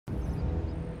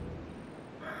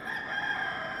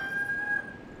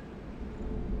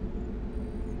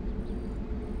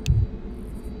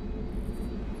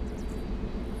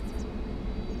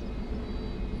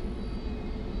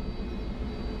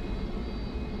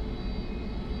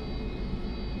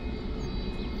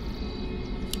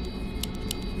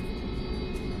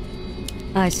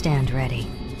I stand ready.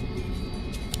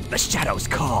 The shadows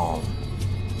call.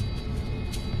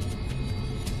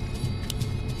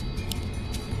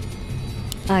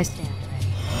 I stand ready.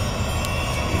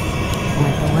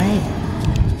 Point the way.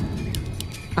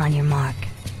 On your mark.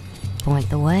 Point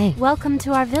the way. Welcome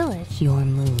to our village. Your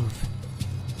move.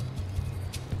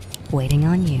 Waiting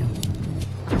on you.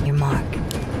 On your mark.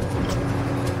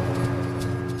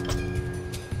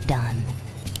 Done.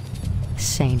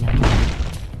 Say no more.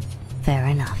 Fair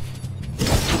enough.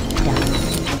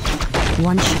 Done.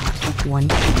 One shot, one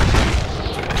kill.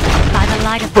 By the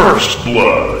light of First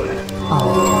blood.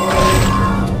 all.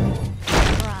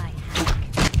 Cry.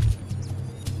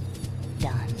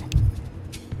 Done.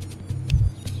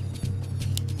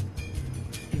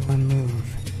 Your move.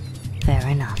 Fair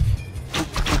enough.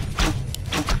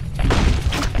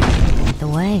 The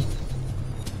way.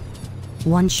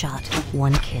 One shot,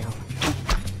 one kill.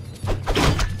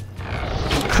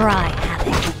 Cry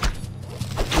havoc.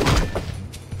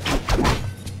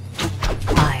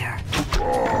 Fire.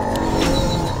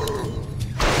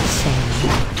 Sing.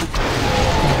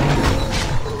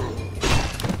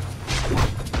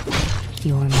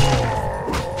 Your move.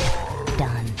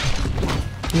 Done.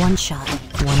 One shot,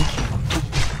 one kill.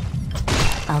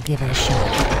 I'll give it a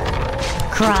shot.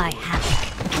 Cry havoc.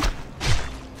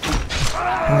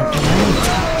 Point the way.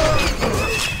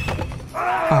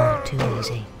 All too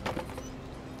easy.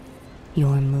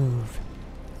 Your move.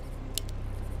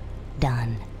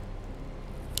 Done.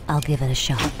 I'll give it a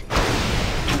shot.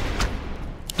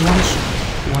 One shot,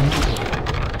 one kill.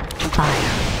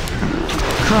 Fire.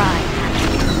 Cry.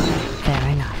 Fair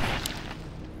enough.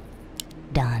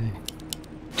 Done.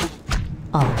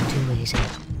 All too easy.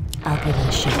 I'll give it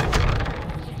a shot.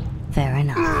 Fair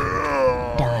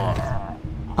enough. Done.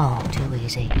 All too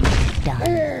easy.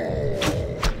 Done.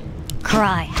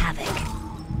 Cry havoc.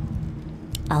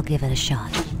 I'll give it a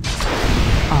shot.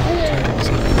 All too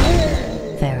easy.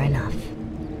 Fair enough.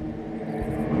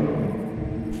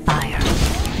 Fire.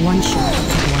 One shot,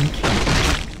 one kill.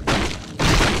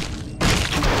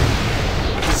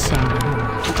 Say no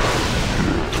more.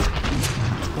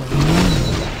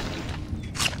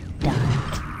 Done.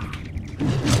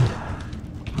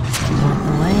 Walk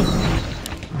away.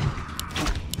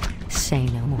 Say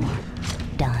no more.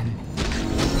 Done.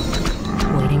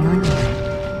 Waiting on you.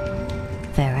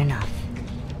 Fair enough.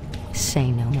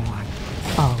 Say no more.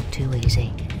 All too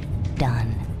easy.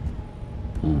 Done.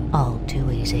 All too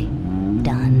easy.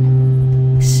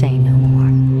 Done. Say no more.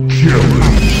 Killing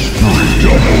spree.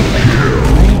 Double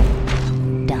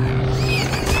kill. Done.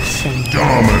 Say no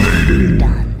more. Dominating.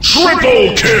 Done.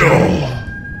 Triple kill.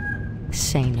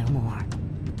 Say no more.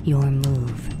 Your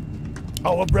move.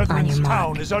 Our brethren's On your town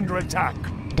mark. is under attack.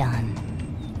 Done.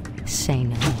 Say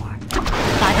no more.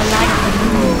 By the light of the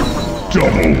moon.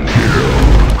 Double kill.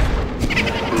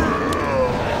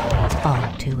 All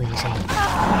too easy.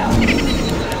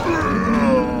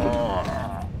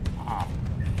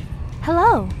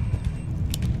 Hello.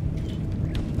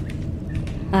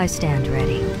 I stand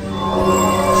ready. Say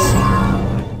no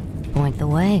more. Point the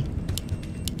way.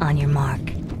 On your mark.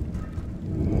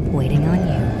 Waiting on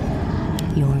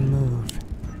you. Your move.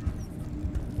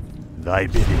 Thy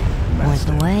bidding, Point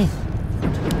master. the way.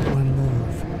 Your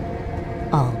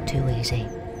move. All too easy.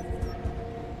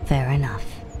 Fair enough.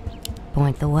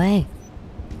 Point the way.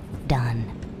 Done.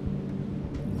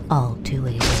 All too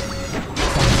easy.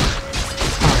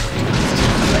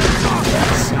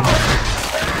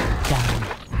 Done.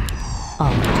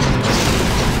 All too easy.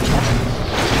 Done.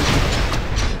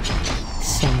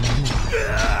 Say no more.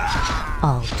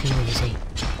 All too easy.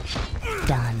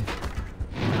 Done.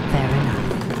 Fair enough.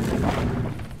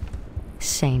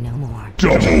 Say no more.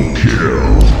 Double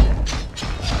kill.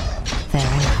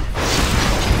 Fair enough.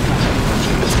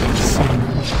 Say no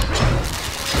more.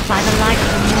 By the light of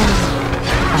the moon.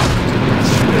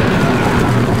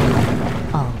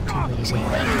 All too easy. All too easy.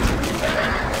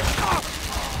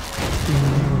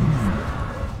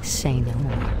 Move. Say no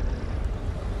more.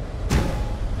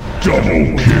 Double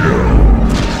kill.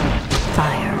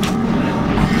 Fire.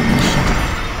 I'll give it a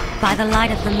shot. By the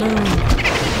light of the moon.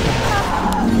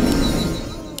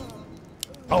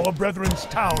 Our brethren's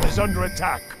town is under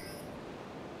attack.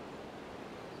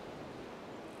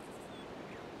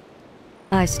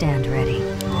 I stand ready.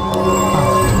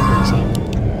 All too easy.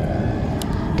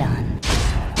 Done.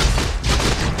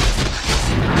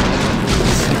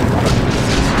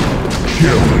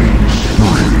 Killing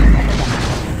spree.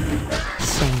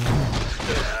 Say no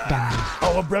more. Done.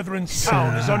 Our brethren's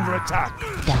town is under attack.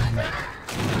 Done.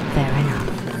 Fair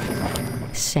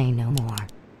enough. Say no more.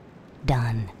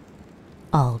 Done.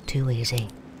 All too easy.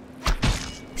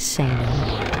 Say no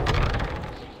more.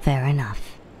 Fair enough.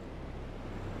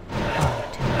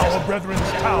 Oh, Our brethren's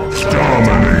town is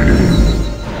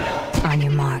Dominating. on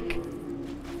your mark.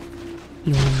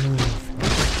 You will move.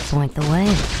 Point the way.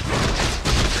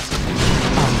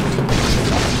 Oh,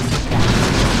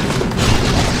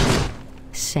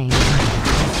 same.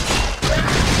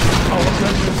 Our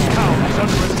brethren's town is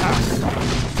under attack.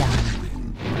 Done.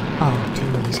 All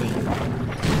too easy. You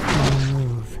will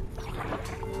move.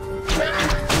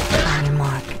 On your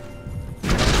mark.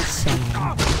 Same.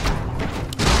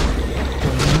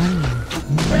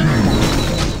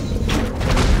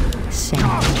 Same.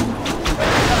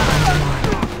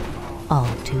 All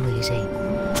too easy.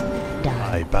 Done.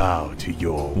 I bow to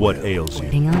your What will. ails you?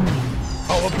 Waiting on you.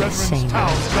 Our brethren's Same.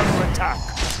 town is under attack.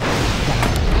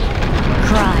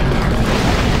 Cry.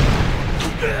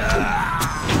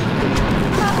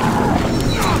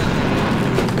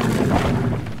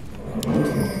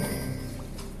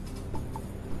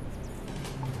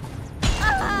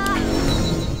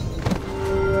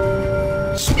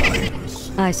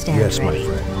 I stand Yes, my ready.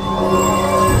 friend.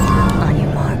 On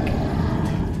your mark.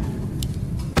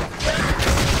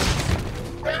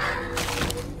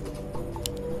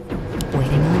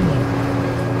 Waiting on you.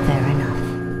 Fair enough.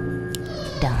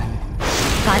 Done.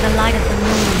 By the light of the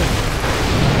moon.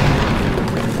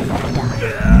 Done.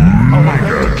 Our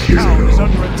brethren's town is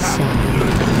under attack. Same.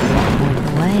 Point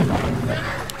the way.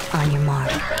 On your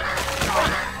mark.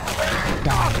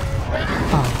 Done.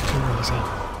 All too easy.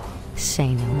 Say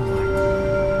no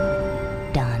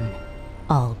more. Done.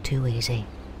 All too easy.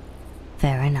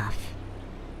 Fair enough.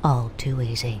 All too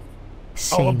easy.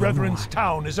 Say Our no brethren's more.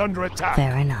 town is under attack.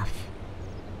 Fair enough.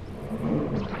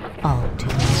 All too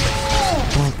easy.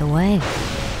 Point the way.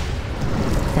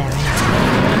 Fair enough.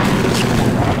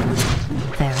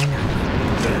 Fair enough.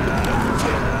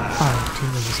 All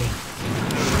too easy.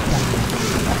 Done.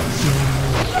 You will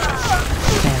move.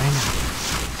 Fair enough.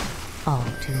 All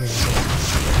too easy.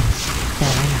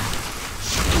 Fair enough.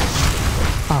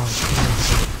 All too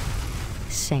easy.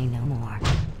 Say no more.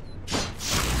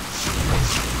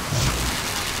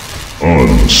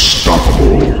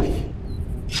 Unstoppable.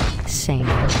 Say no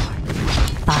more.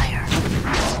 Fire.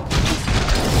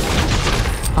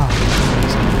 All too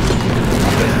easy.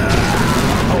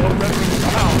 Our brethren's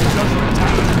town is under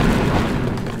attack.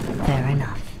 Fair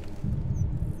enough.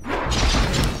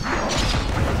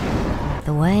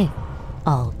 The way.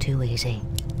 All too easy.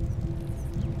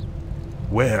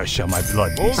 Where shall my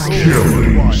blood be On spilled? your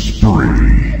Killing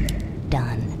spree.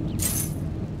 done.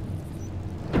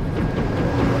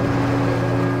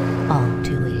 All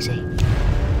too easy.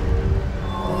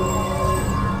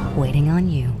 Waiting on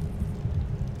you.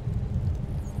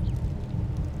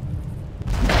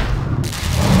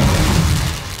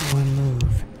 Or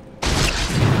move.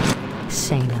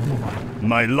 Say no more.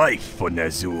 My life for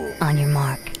Nezul. On your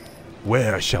mark.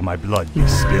 Where shall my blood be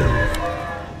spilled?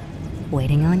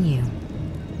 Waiting on you.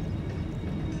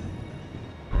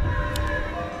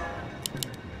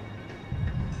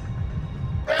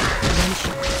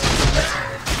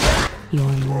 Your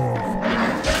move.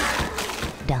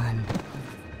 Done.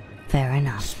 Fair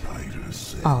enough.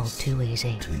 All too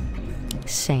easy.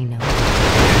 Say no.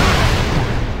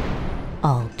 Done.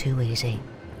 All too easy.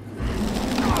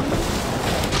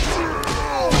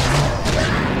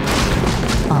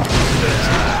 All too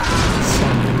easy.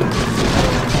 Say no.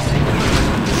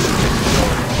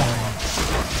 Fair enough.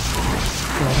 Done.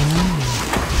 Waiting on you.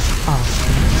 All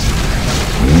too easy.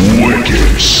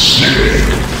 Wicked sick.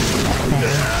 Fair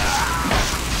enough.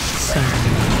 Say no.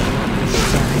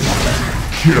 Fair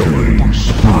enough. Killing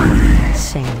spree.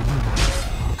 Say no.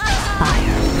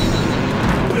 Fire.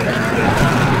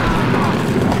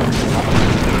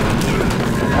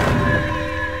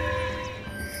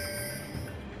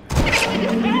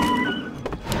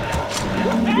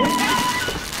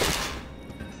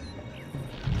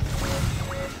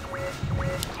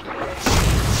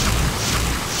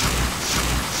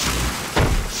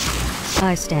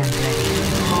 I stand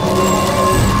ready.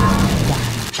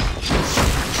 Done.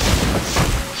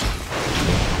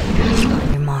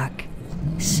 Your mark.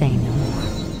 Say no more.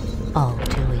 All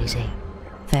too easy.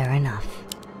 Fair enough.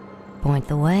 Point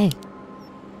the way.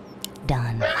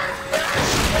 Done.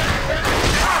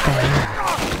 Fair enough.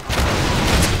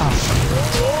 All too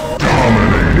easy.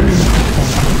 Dominating.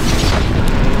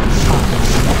 All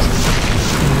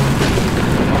too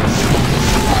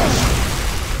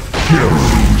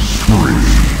Killing spree.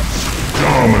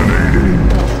 Dominating.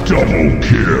 Double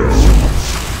kill.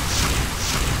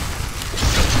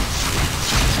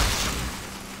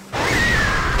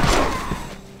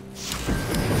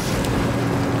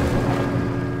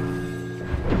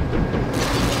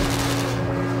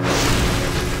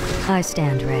 I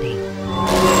stand ready.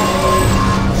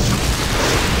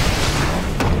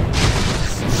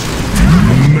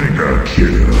 Mega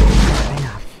kill.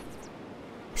 Enough.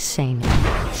 Say no.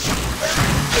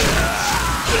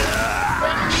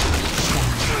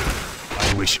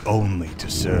 I wish only to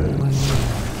serve.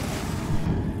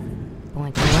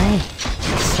 Point away.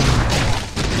 Say no.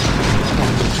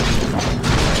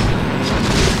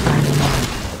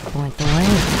 Point away.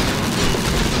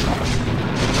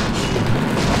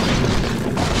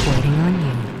 Waiting on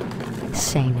you.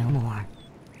 Say no more.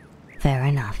 Fair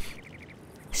enough.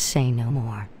 Say no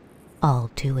more. All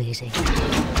too easy. Fair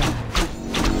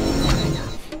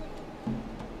enough.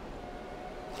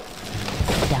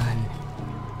 Done.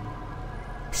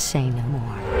 Say no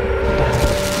more.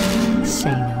 Done.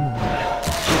 Say no more.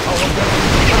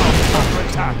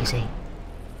 All too easy.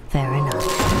 Fair enough.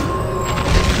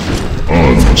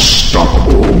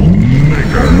 Unstoppable.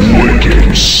 Mega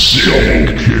wicked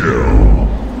double kill.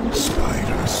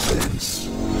 Spider sense.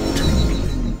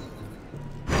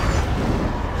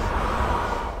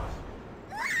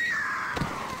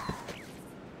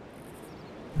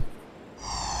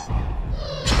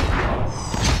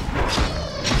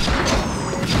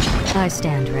 I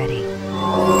stand ready.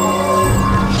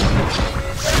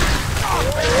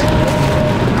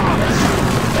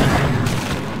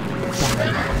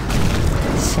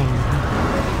 Say no.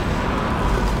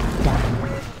 Done.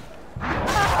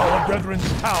 Our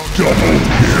brethren's town. Double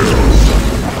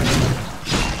kill.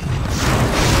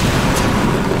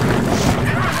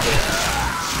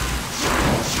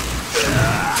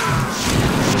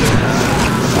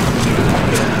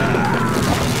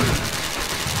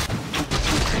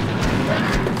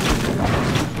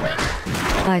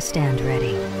 I stand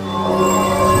ready.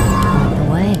 Point the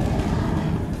way.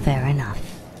 Fair enough.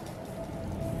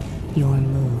 Your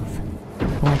move.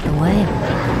 Point the way.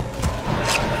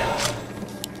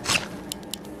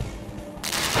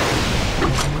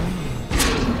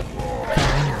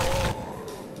 Fair enough.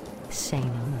 Say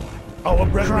no more. Our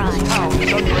brethren's town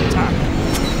is under attack.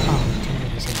 All too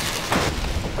easy.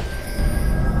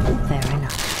 Fair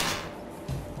enough.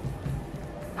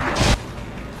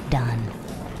 Done.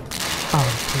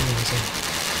 All too easy.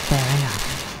 Fair enough.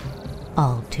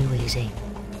 All too easy.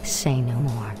 Say no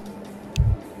more.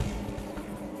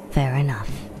 Fair enough.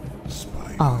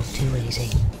 All too easy.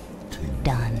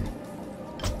 Done.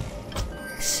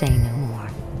 Say no more.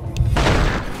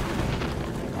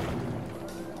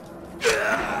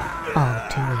 All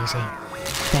too easy.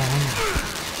 Fair enough.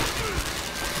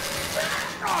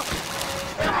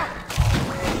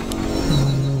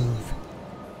 Your move.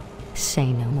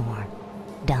 Say no more.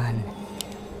 Done.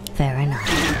 Fair enough.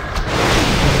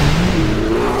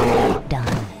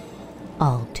 Done.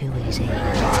 All too easy.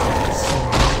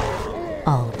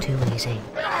 All too easy.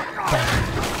 Done.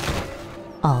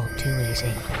 All too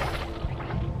easy.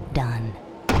 Done.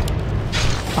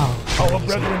 All too Our easy.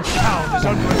 brethren's town is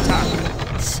under attack.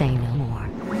 Say no more.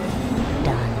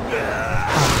 Done.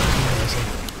 All too easy.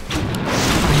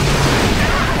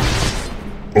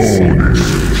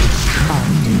 All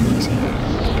too easy.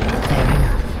 Fair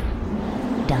enough.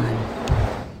 Done.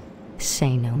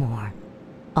 Say no more.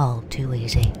 All too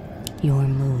easy. Your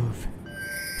move.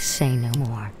 Say no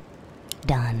more.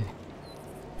 Done.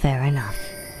 Fair enough.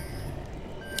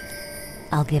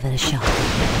 I'll give it a shot.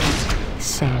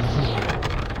 Say no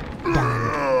more.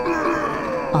 Done.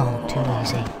 All too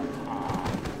easy.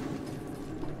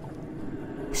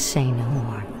 Say no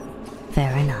more.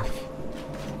 Fair enough.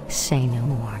 Say no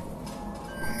more.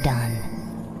 Done.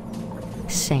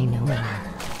 Say no more.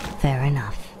 Fair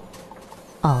enough.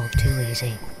 All too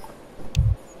easy.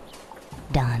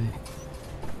 Done.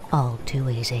 All too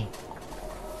easy.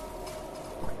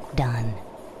 Done.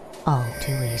 All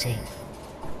too easy.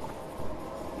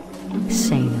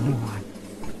 Say no more.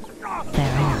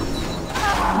 Fair enough.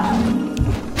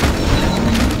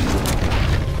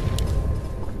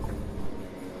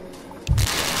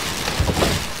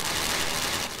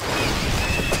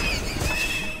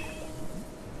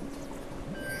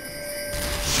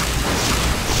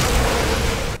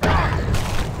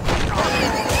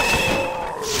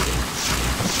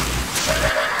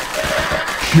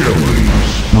 Killing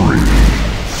spree.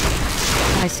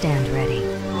 I stand ready.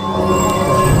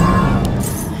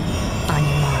 On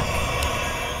your mark.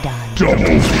 Done.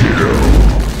 Double kill.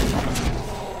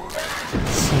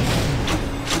 Say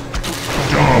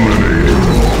Dominating.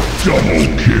 Double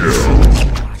kill.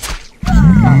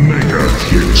 Mega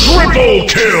kill. Triple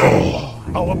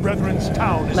kill. Our brethren's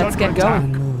town is Let's under get attack.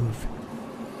 going. move.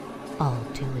 All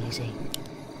too easy.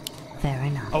 Fair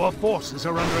enough. Our forces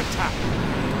are under attack.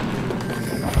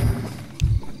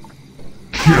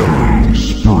 Killing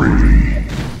spree.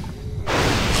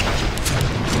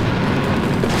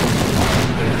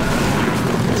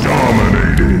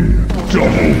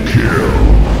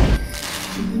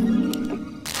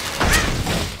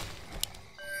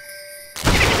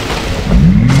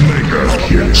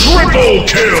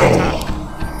 kill!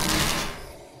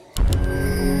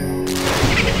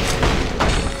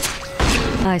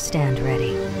 I stand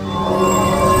ready.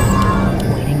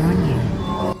 Waiting on you.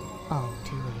 All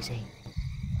too easy.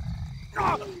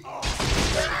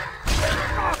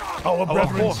 Our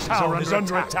brethren's town is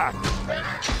under attack.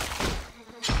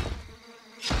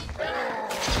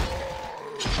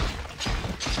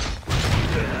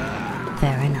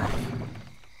 Fair enough.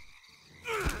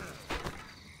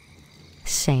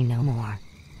 Say no more.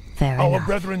 Fair Our enough.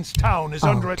 brethren's town is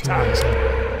All under too attack.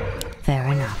 easy. Fair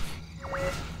enough.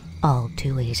 All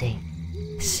too easy.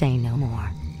 Say no more.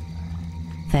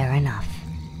 Fair enough.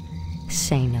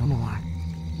 Say no more.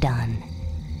 Done.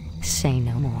 Say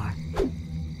no more.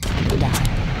 Done.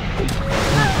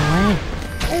 Walk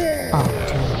away. All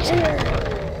too easy.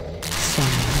 Say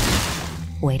no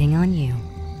more. Waiting on you.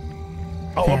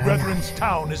 Our Fair brethren's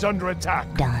town is under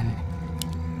attack. Done.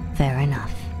 Fair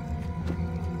enough.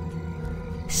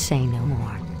 Say no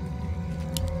more.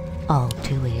 All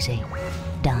too easy.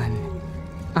 Done.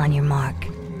 On your mark.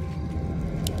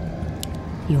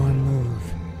 Your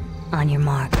move. On your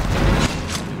mark.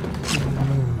 Your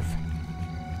move.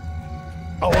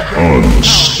 Our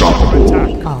brethren's town is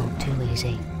under attack. All too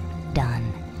easy.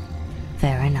 Done.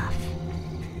 Fair enough.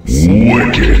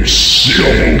 Wicked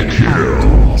double All kill!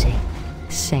 too easy.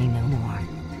 Say no more.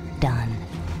 Done.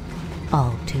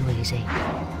 All too easy.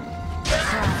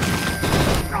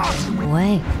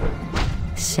 Wait.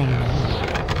 Say no more.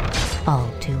 All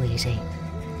too easy.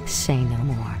 Say no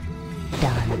more.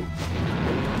 Done.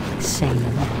 Say no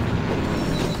more.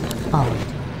 All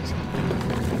too easy.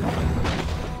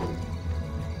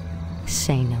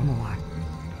 Say no more.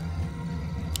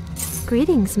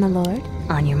 Greetings, my lord.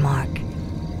 On your mark.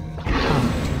 All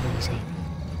too easy.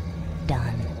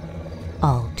 Done.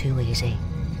 All too easy.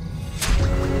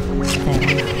 Fair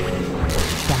enough.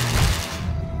 Done.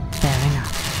 Fair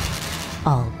enough.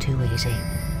 All too easy.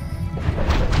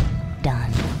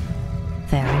 Done.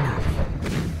 Fair enough.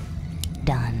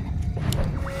 Done.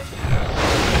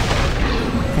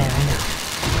 Fair enough.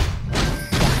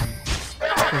 Done.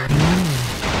 Waiting on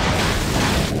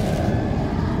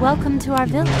you. Welcome to our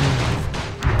village.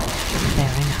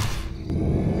 Fair enough.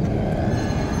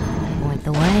 Point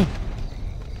the way.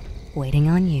 Waiting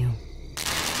on you.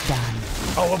 Done.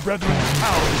 Our brethren's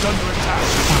town is under attack.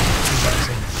 All too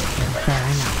easy. Fair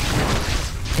enough.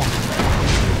 Done.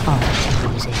 All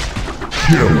too easy.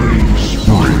 Killing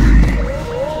spree!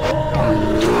 Done.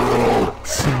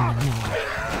 Say no more.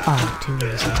 All too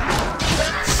easy.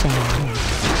 Say no more.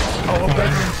 Our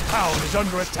brethren's town is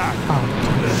under attack. All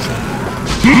too easy.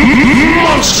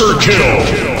 Monster kill!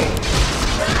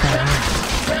 Fair enough.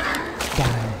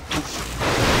 Done.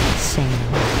 Say no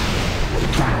more.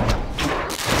 Done.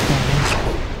 Fair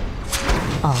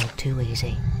enough. All too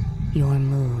easy. Your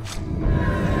move.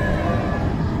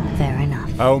 Fair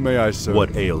enough. How may I serve?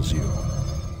 What ails you?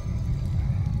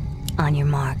 On your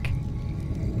mark.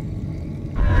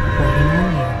 Waiting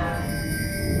on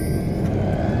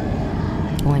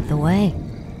you. Point the way.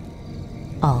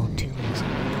 All too easy.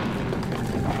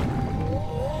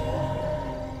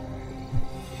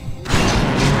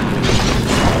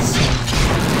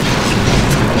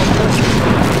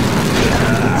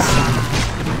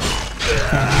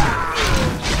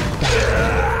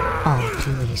 All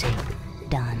too easy.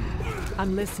 Done.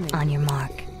 I'm listening. On your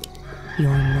mark.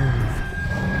 Your move.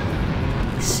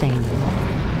 Say no more.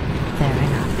 Fair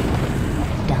enough.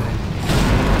 Done.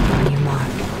 On your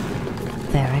mark.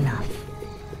 Fair enough.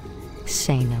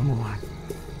 Say no more.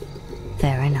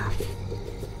 Fair enough.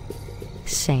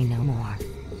 Say no more.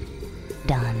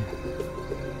 Done.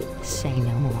 Say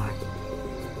no more.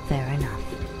 Fair enough.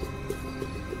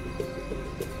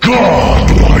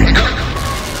 Godlike!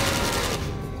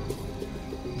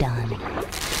 Done.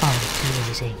 All too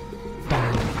easy.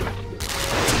 Done.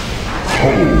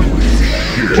 Holy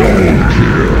shit! Double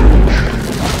kill!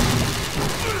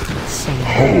 Say no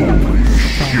more. Holy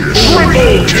Fair shit!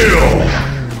 Triple kill!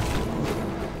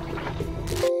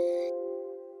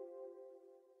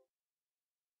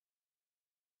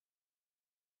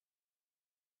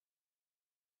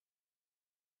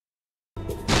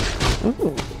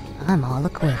 Ooh, I'm all a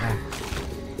quiver.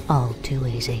 All too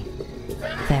easy.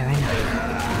 Fair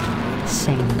enough.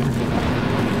 Say no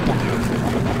more.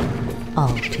 Done.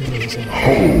 All too easy.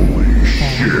 Holy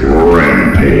Fair shit! enough.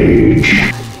 Rampage!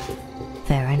 Done.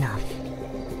 Fair enough.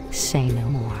 Say no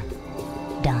more.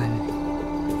 Done.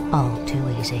 All too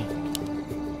easy.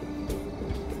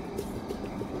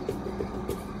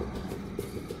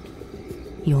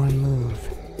 Your move.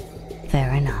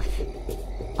 Fair enough.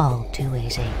 All too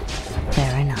easy.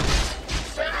 Fair enough.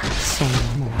 Say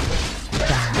no more.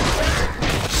 Done.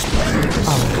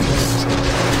 All too easy.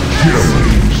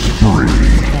 Killing spree.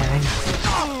 Fair enough.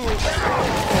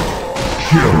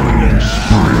 Killing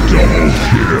spree. Double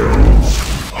kill.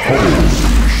 Holy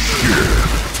shit.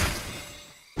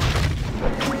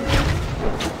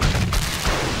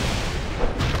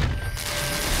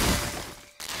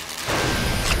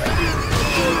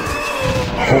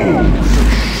 Holy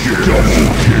shit. Double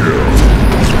kill.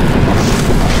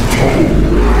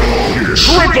 Holy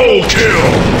shit. Triple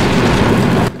kill.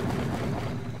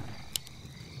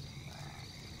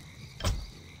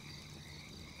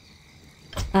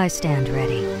 I stand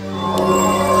ready.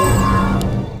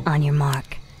 On your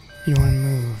mark, your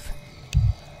move.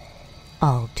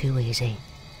 All too easy.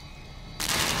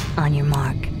 On your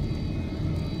mark,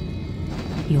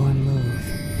 your move.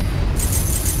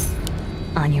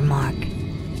 On your mark,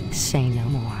 say no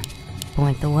more.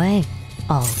 Point the way.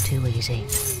 All too easy.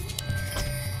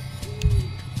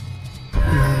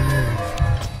 Your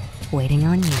move. Waiting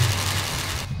on you.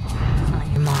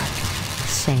 On your mark,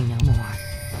 say no more.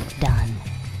 Done.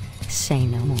 Say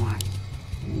no more.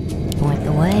 Point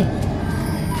the way.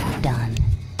 Done.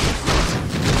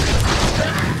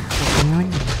 Waiting on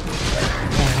you.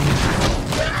 Fair enough.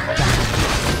 Done.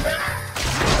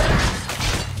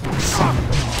 Say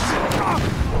no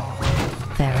more.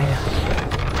 Fair enough.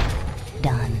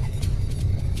 Done.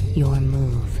 Your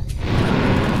move.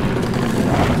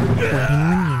 Waiting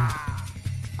on you.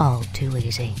 All too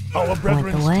easy. Our Point the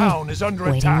brethren's way. town is under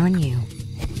Waiting attack. on you.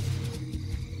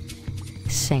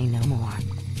 Say no more.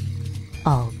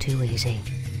 All too easy.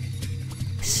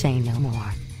 Say no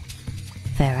more.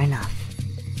 Fair enough.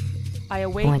 I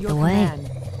await Point your the way. command.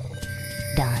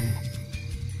 Done.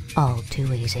 All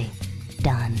too easy.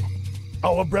 Done.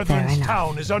 Our brethren's enough.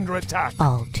 town is under attack.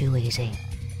 All too easy.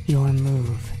 Your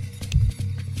move.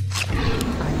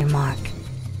 On your mark.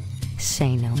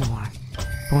 Say no more.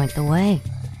 Point the way.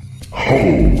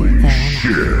 Holy Fair enough.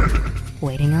 shit.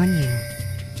 Waiting on you.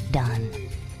 Done.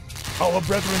 Our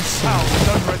brethren's town is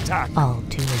under attack. All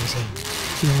too easy.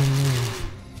 Your move.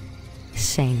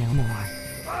 Say no more.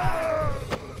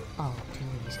 All too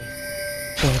easy.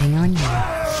 Waiting on you.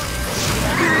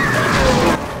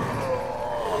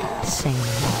 Say no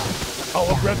more.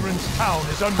 Our brethren's town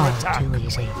is under All attack. too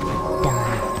easy.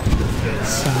 Done.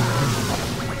 Say no more.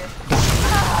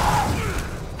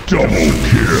 Double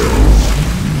kill.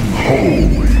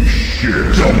 Holy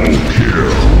shit. Double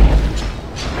kill.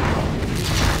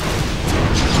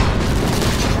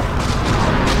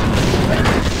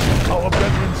 Our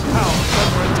brethren's town is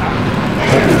under attack.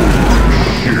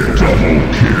 Shit. Double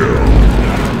kill.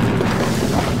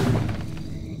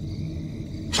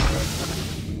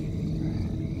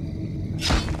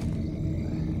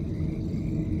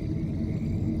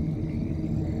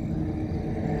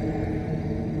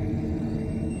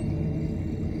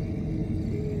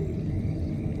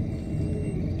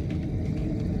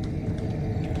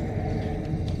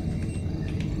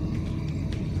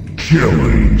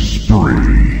 Killing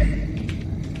spree.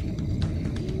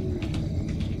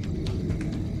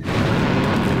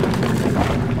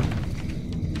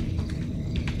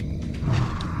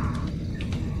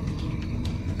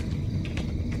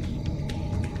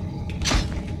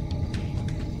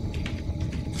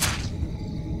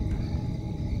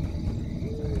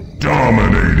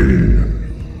 Dominating.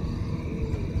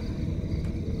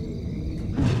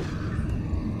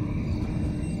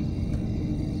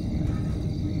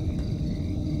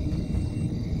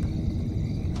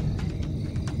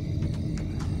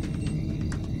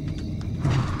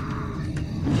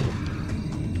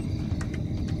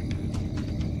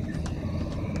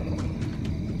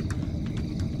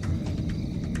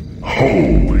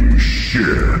 Holy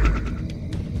shit.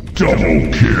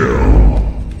 Double kill.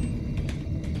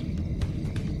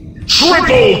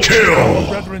 Triple kill.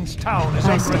 Brethren's town is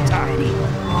I under stand attack. ready.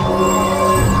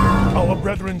 Our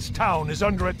brethren's town is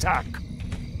under attack.